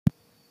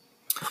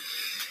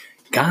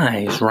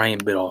guys, Ryan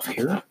Bidoff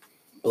here,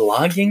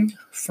 blogging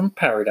from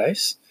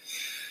paradise.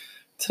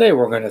 Today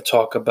we're going to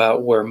talk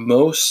about where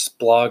most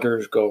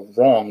bloggers go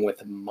wrong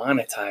with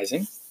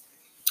monetizing.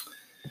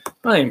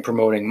 I am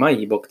promoting my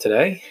ebook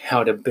today,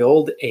 How to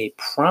Build a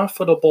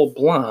Profitable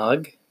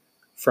Blog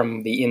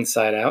from the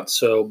Inside Out.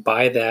 So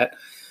buy that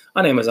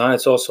on Amazon.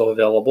 It's also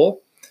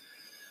available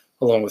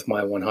along with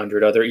my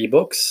 100 other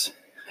ebooks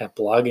at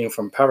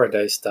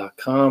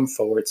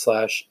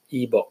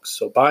bloggingfromparadise.com/ebooks.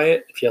 So buy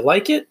it. If you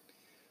like it,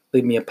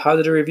 leave me a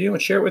positive review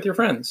and share it with your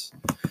friends.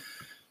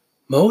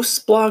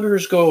 Most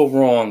bloggers go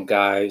wrong,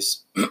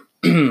 guys,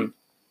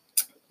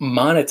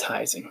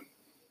 monetizing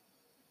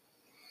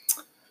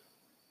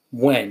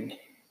when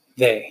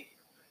they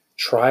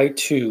try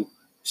to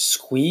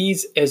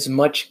squeeze as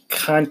much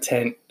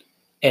content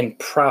and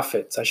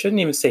profits. I shouldn't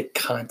even say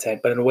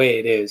content, but in a way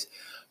it is.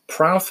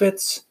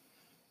 Profits,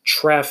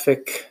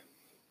 traffic,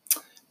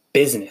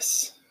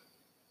 business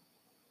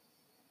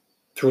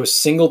through a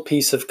single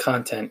piece of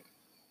content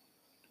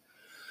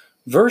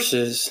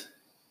versus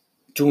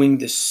doing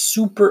the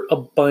super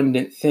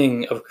abundant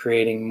thing of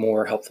creating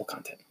more helpful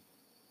content.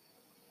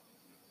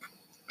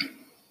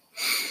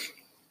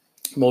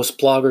 Most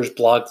bloggers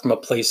blog from a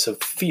place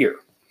of fear.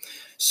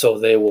 So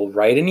they will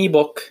write an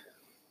ebook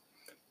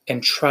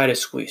and try to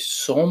squeeze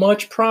so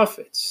much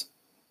profits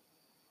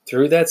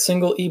through that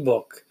single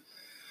ebook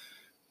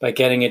by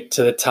getting it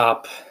to the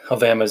top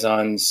of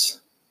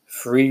Amazon's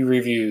free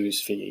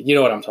reviews feed. You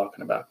know what I'm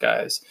talking about,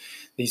 guys.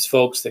 These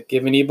folks that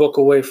give an ebook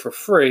away for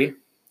free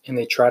and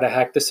they try to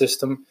hack the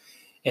system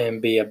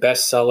and be a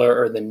bestseller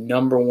or the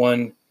number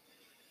one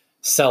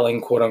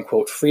selling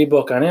quote-unquote free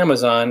book on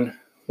Amazon,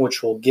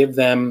 which will give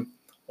them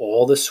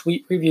all the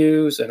sweet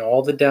reviews and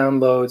all the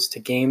downloads to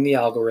game the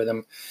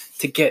algorithm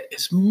to get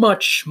as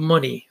much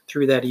money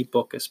through that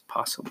ebook as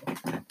possible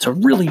to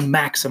really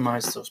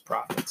maximize those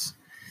profits.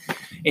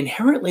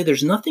 Inherently,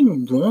 there's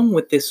nothing wrong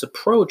with this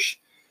approach,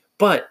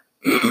 but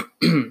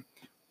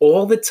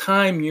all the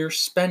time you're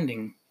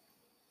spending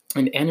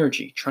and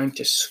energy trying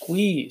to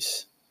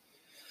squeeze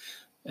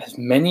as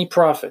many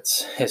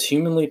profits as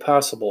humanly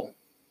possible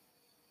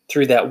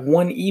through that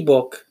one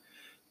ebook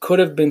could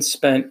have been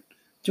spent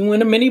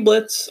doing a mini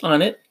blitz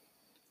on it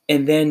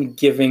and then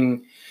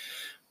giving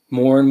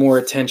more and more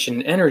attention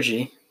and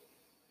energy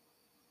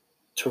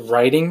to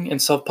writing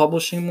and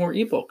self-publishing more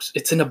ebooks.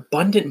 It's an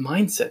abundant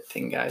mindset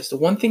thing, guys. The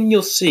one thing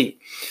you'll see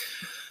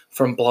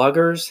from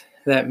bloggers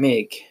that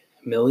make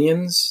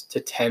millions to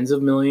tens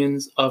of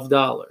millions of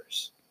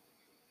dollars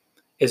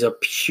is a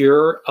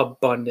pure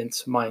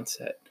abundance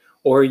mindset.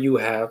 Or you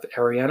have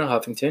Arianna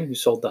Huffington, who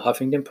sold the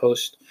Huffington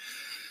Post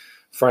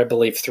for, I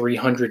believe,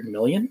 $300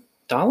 million.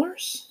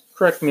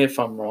 Correct me if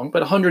I'm wrong,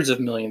 but hundreds of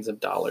millions of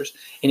dollars.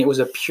 And it was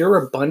a pure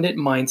abundant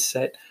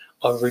mindset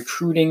of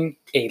recruiting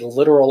a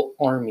literal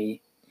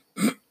army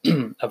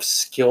of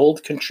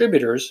skilled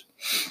contributors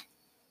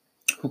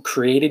who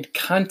created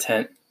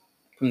content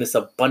from this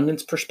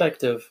abundance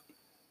perspective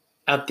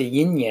out the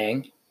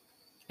yin-yang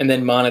and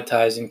then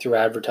monetizing through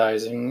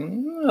advertising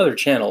and other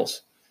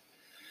channels.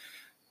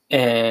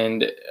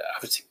 And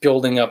obviously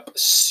building up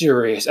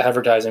serious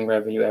advertising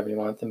revenue every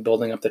month and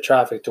building up the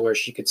traffic to where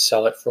she could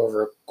sell it for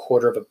over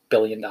 $250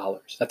 million.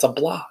 That's a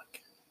blog.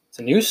 It's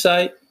a news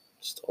site,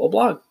 still a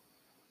blog.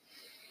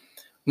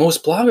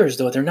 Most bloggers,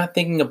 though, they're not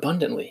thinking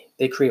abundantly.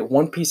 They create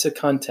one piece of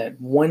content,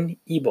 one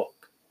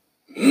ebook,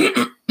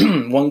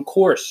 one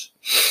course.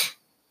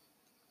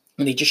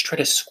 And they just try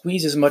to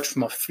squeeze as much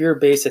from a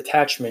fear-based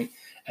attachment,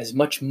 as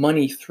much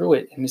money through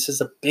it. And this is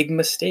a big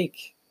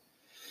mistake,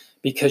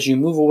 because you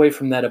move away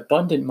from that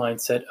abundant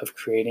mindset of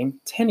creating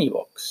 10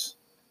 ebooks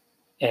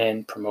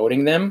and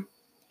promoting them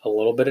a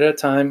little bit at a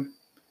time,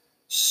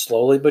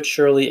 slowly but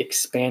surely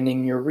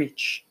expanding your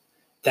reach.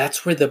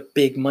 That's where the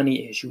big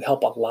money is. You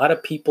help a lot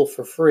of people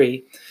for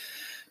free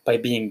by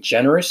being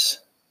generous,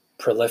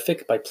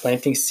 prolific, by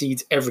planting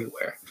seeds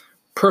everywhere.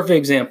 Perfect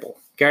example.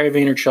 Gary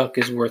Vaynerchuk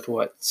is worth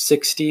what?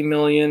 60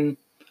 million,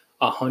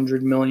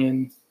 100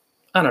 million?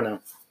 I don't know.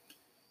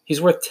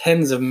 He's worth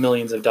tens of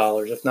millions of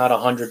dollars, if not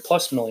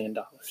 $100+ million.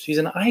 He's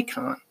an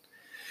icon.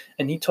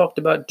 And he talked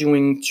about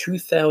doing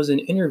 2,000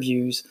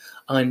 interviews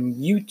on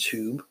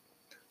YouTube,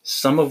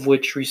 some of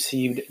which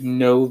received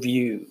no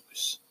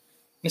views.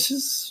 This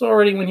is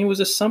already when he was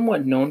a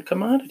somewhat known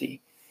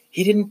commodity.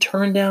 He didn't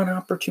turn down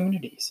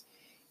opportunities.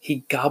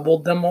 He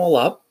gobbled them all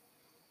up.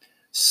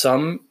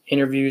 Some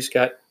interviews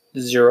got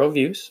 0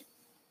 views,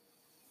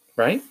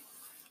 right?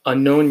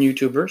 Unknown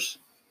YouTubers.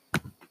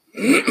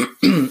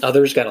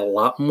 Others got a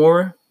lot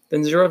more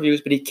than 0 views,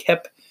 but he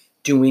kept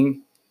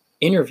doing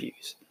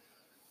interviews.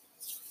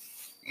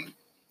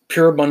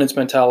 Pure abundance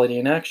mentality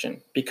in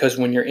action. Because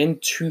when you're in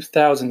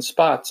 2,000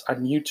 spots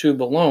on YouTube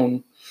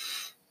alone,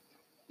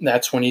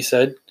 that's when he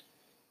said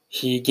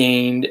he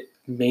gained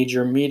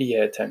major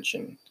media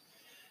attention.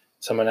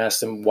 Someone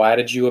asked him, why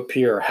did you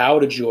appear? How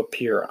did you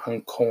appear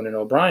on Conan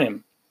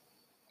O'Brien?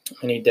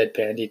 And he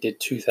deadpanned. He did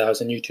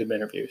 2,000 YouTube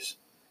interviews.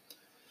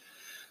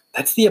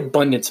 That's the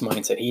abundance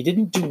mindset. He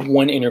didn't do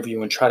one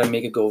interview and try to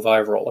make it go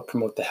viral or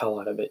promote the hell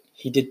out of it.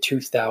 He did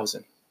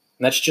 2,000.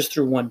 And that's just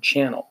through one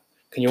channel.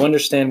 Can you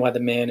understand why the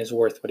man is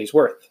worth what he's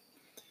worth?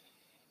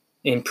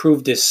 He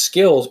improved his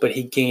skills, but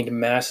he gained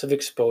massive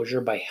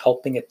exposure by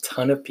helping a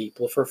ton of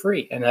people for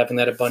free and having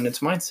that abundance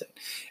mindset.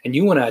 And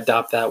you want to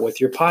adopt that with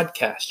your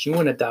podcast. You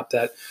want to adopt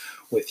that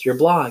with your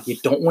blog. You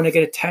don't want to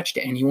get attached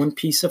to any one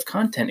piece of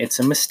content. It's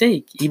a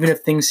mistake. Even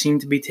if things seem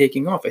to be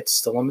taking off, it's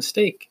still a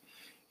mistake.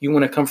 You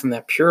want to come from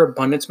that pure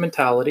abundance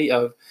mentality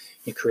of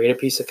you create a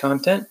piece of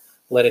content,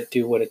 let it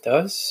do what it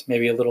does,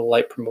 maybe a little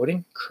light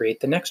promoting, create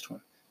the next one.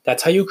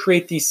 That's how you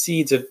create these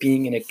seeds of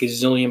being in a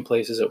gazillion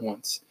places at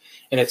once.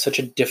 And it's such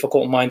a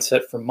difficult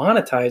mindset for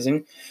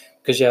monetizing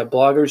because you have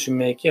bloggers who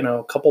make,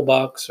 a couple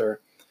bucks, or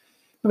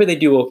maybe they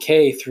do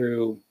okay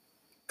through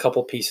a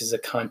couple pieces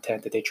of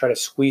content that they try to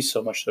squeeze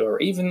so much through,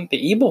 or even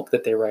the ebook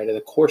that they write or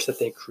the course that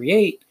they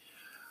create.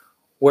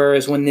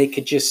 Whereas when they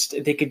could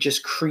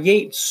just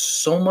create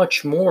so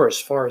much more as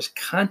far as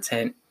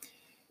content,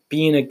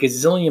 be in a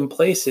gazillion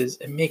places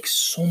and make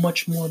so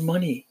much more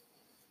money.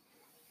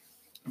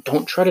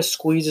 Don't try to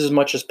squeeze as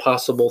much as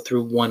possible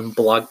through one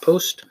blog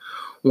post,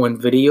 one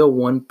video,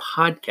 one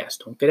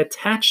podcast. Don't get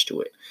attached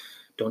to it.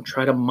 Don't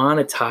try to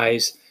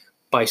monetize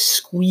by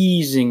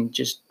squeezing,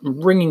 just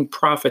wringing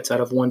profits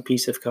out of one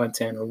piece of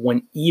content or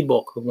one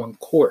ebook or one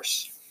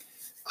course.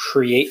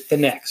 Create the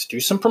next. Do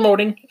some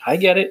promoting. I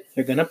get it.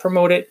 You're going to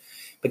promote it.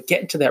 But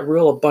get into that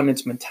real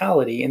abundance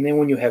mentality. And then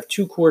when you have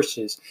 2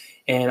 courses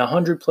and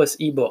 100 plus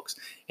ebooks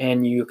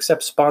and you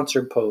accept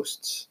sponsored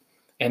posts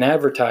and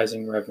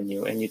advertising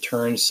revenue, and you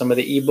turn some of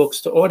the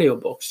ebooks to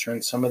audiobooks,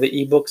 turn some of the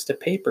ebooks to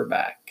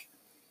paperback,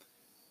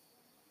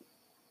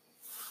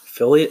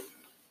 affiliate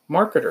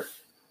marketer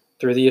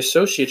through the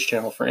associates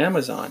channel for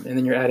Amazon. And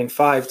then you're adding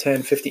 5,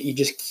 10, 50. You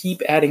just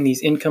keep adding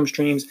these income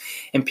streams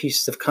and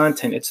pieces of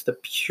content. It's the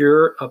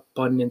pure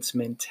abundance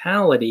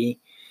mentality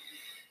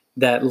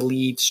that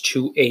leads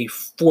to a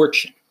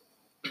fortune.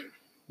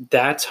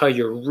 That's how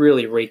you're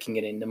really raking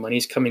it in. The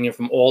money's coming in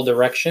from all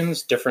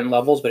directions, different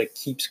levels, but it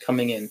keeps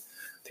coming in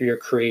through your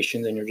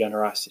creations and your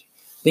generosity.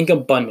 Think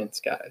abundance,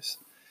 guys.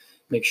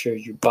 Make sure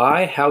you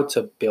buy How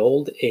to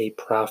Build a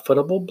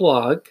Profitable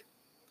Blog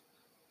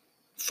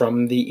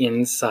from the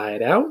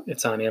Inside Out.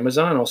 It's on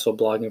Amazon, also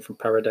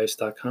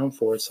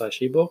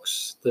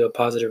bloggingfromparadise.com/ebooks. Leave a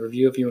positive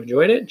review if you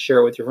enjoyed it. Share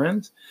it with your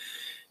friends.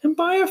 And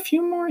buy a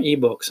few more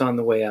ebooks on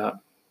the way out.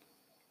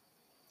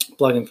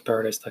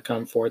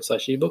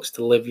 bloggingfromparadise.com/ebooks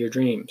to live your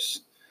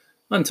dreams.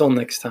 Until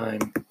next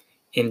time,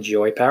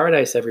 enjoy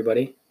paradise,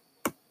 everybody.